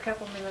 we have a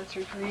couple minutes to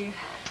retrieve.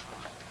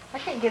 I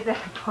can't get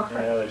that apart.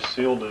 Yeah, they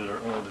sealed it, or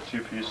only the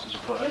two pieces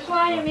of plastic. This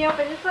one, you me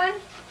open this one?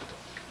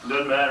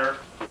 Doesn't matter.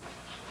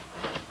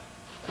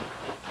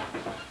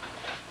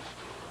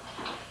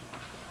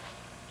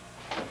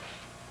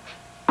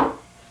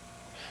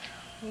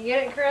 You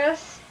get it,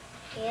 Chris?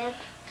 Yep.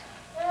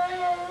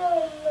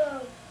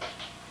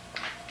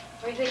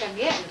 What do you think I'm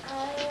getting?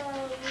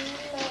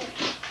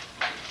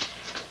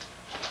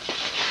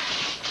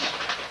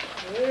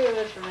 Ooh,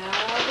 it's from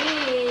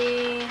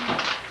Alvin.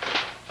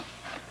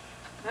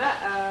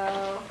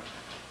 Uh-oh.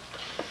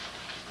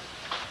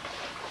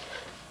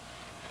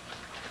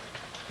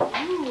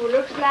 Ooh,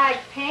 looks like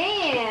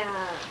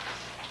pants.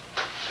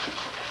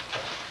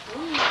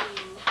 Ooh.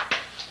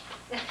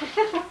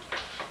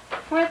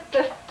 With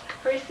the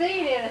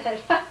receipt in it.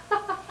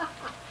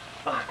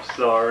 I'm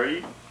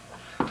sorry.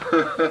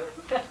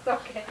 That's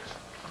okay.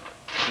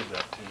 Give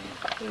that to you.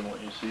 They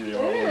want you to see the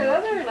Ooh,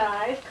 those are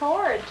nice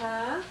cords,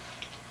 huh?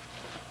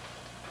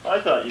 I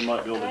thought you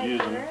might be able to Nice use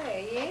them.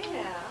 array,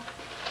 yeah.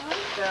 I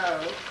like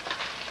those.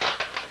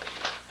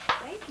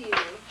 Thank you.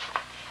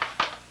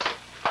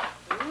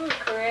 Ooh,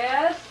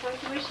 Chris, don't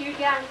you wish you'd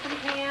gotten some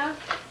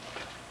pants?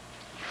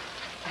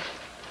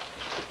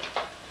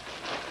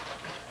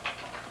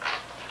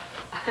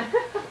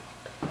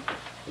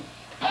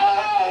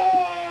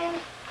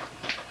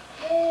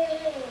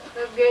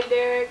 Look good,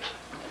 Derek.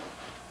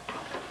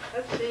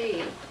 Let's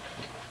see.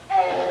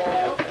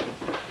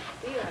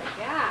 See what I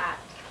got.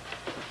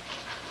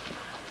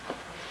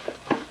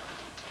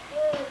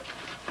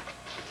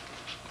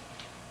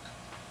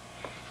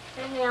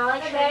 And now I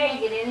Okay,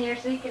 should get in here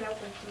so you can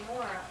open some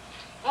more up.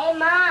 Hey,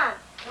 Mom.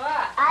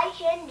 What? I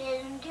turned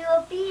it into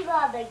a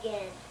bebop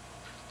again.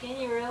 Can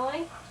you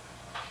really?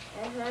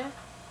 Uh-huh.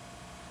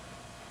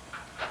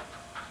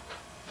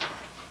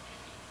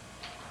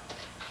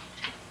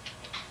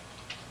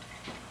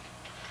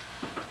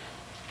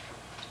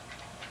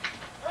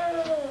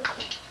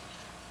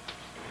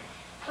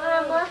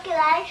 Mom, look at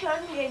I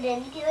turned it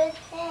into his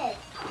head.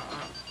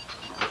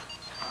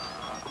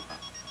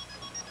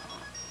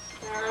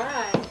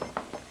 Alright.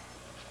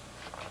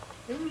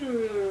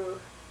 Ooh.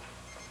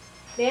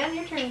 Dan,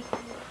 your turn.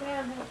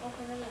 Dan,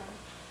 open it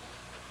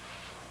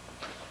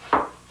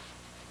up.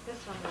 This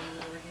one I'll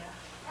never guess.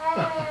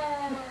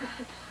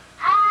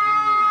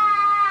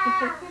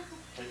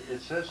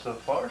 It says the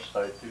far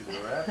side through the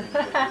wrapping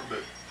paper,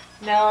 but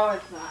No,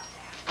 it's not.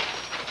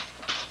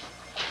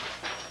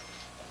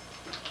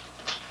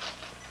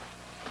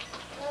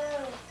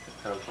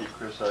 that'll keep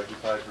Chris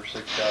occupied for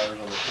 6 hours on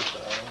the 6th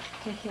hour.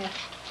 Yeah,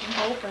 I'm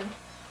hoping.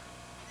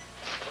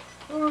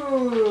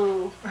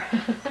 Ooh.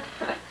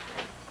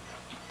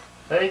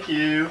 Thank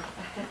you.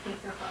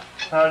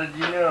 How did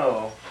you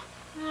know?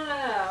 I don't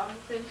know.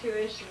 It's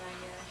intuition,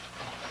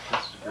 I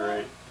This is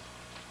great.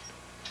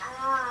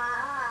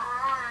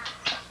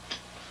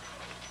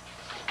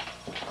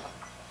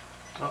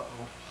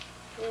 Uh-oh.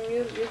 guess.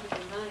 Yours is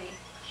the money.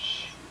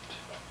 Shoot.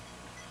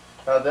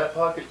 How'd that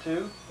pocket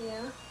too?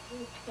 Yeah.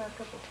 It's got a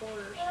couple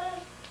quarters.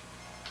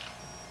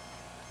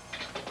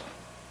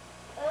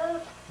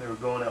 They were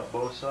going out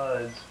both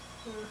sides.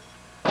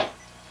 That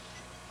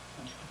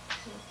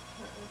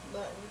was the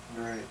button.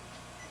 Great.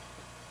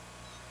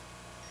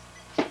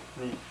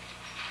 Neat.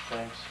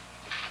 Thanks.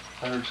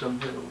 I heard some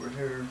hit over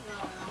here. No,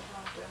 I'll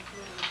have to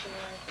move it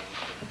there, I think.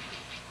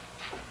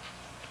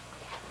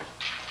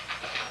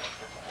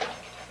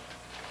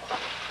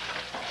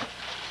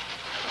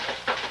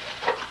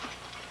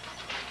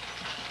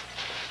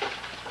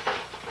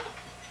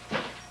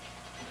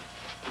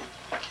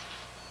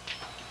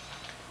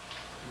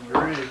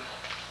 Great.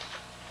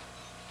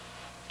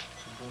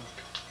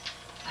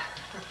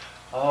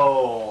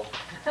 Oh,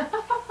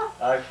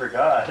 I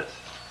forgot.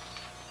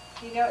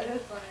 You know what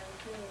this one is,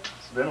 too.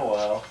 It's been a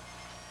while.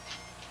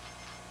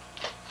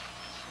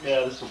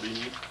 Yeah, this will be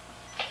neat.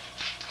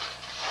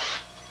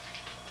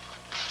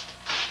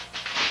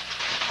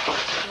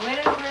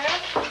 Winning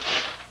Chris?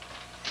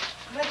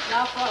 Looks an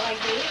awful lot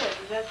like David.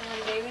 Is that the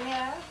one David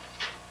has?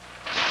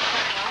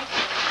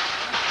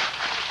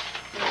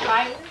 Can you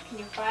fight? Can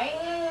you fight?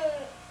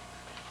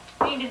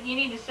 You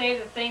need to save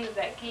the thing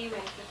that came in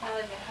to tell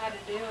you how to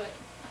do it.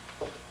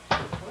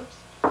 Whoops.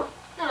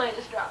 No, I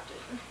just dropped it.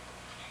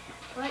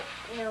 What?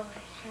 No, I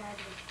tried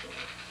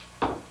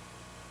to do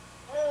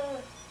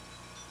it.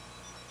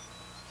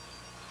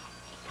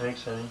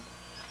 Thanks, honey.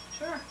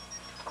 Sure.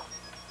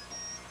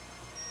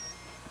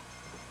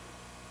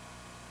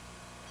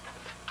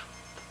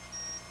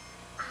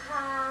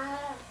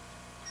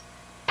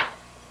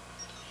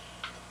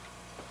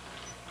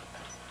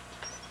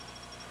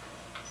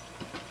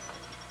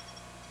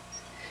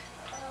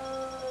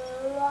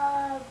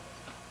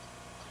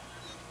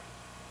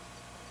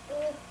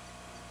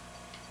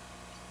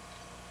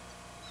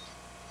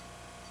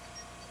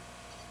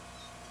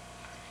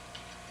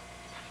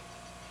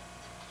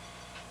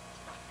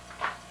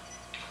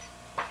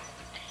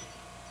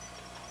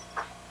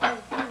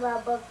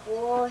 rubber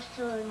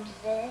portions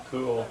there.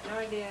 Cool. I have no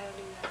idea how to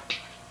do that.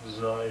 This is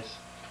nice.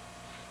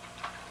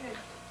 Good.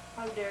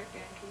 How's Derek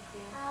doing, Keith?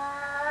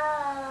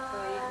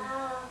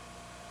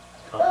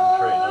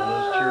 Concentrating on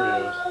those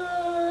Cheerios.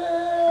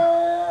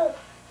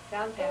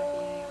 Sounds happy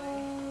anyway.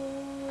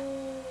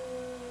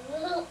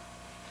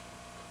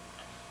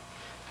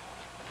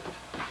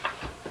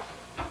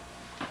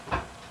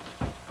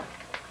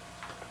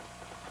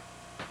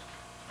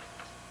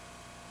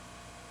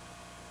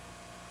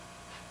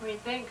 What do you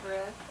think,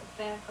 Chris? Is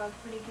Santa Claus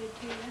pretty good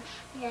to you?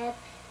 Yep.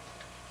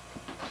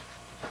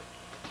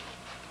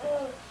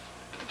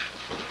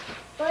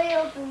 Let me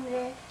open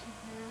this.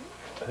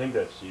 I think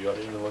that's you. I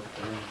didn't even look at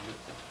the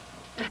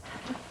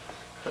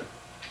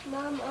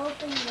Mom,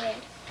 open this.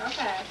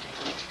 Okay.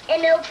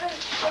 And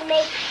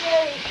make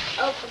sure you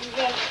open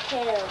this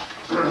too.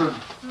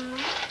 Hmm?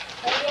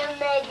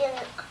 And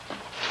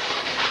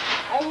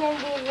then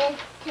do this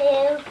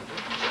too.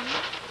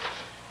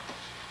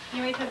 You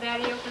wait till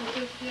Daddy opens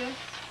his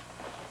gifts?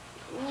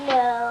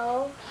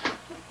 No.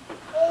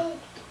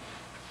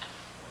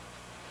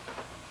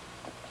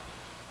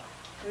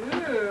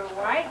 Ooh,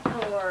 white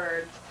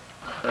cords.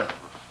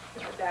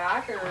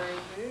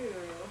 Dockers. Ooh,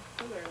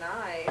 those are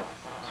nice.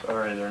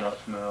 Sorry, they're not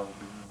smelled.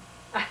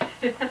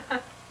 Okay.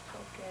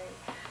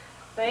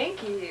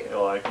 Thank you. You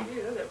like them?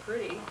 Ooh, those are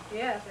pretty.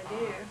 Yes, I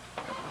do.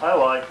 I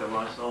like them.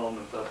 I saw them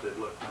and thought they'd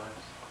look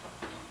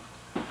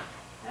nice.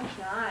 That's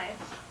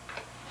nice.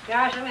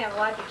 Gosh, I'm gonna have a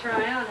lot to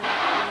try on.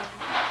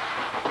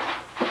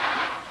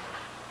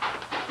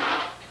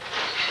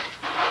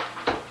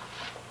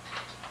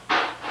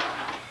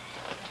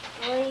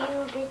 Will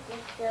you get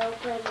this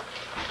open?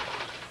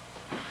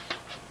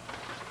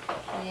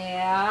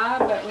 Yeah,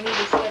 but we need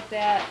to set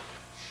that.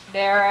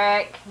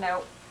 Derek.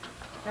 Nope.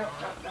 Nope,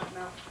 nope, nope,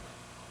 nope.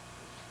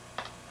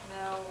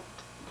 No.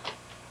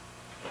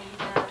 Are you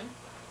done?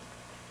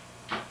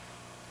 Are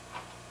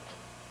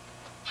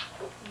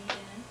you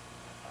done?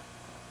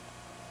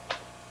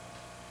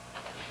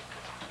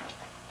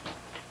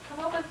 Come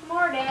open some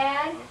more,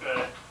 Dad.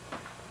 Okay.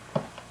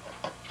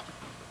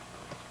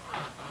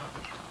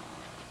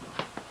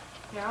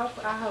 Yeah,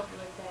 I hope you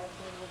with that.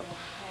 Okay.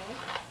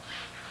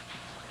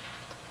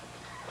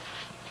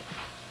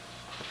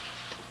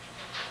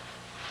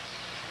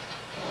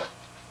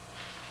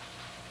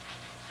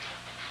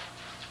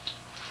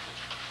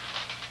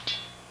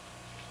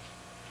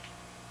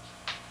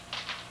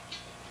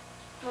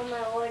 Oh,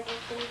 my word,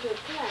 it's going to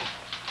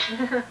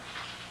cut.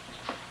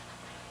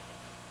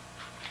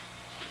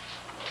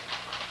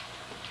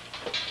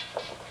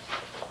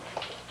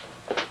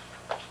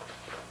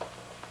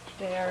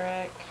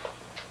 Derek.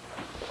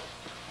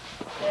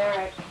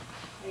 Derek,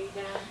 are you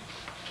done?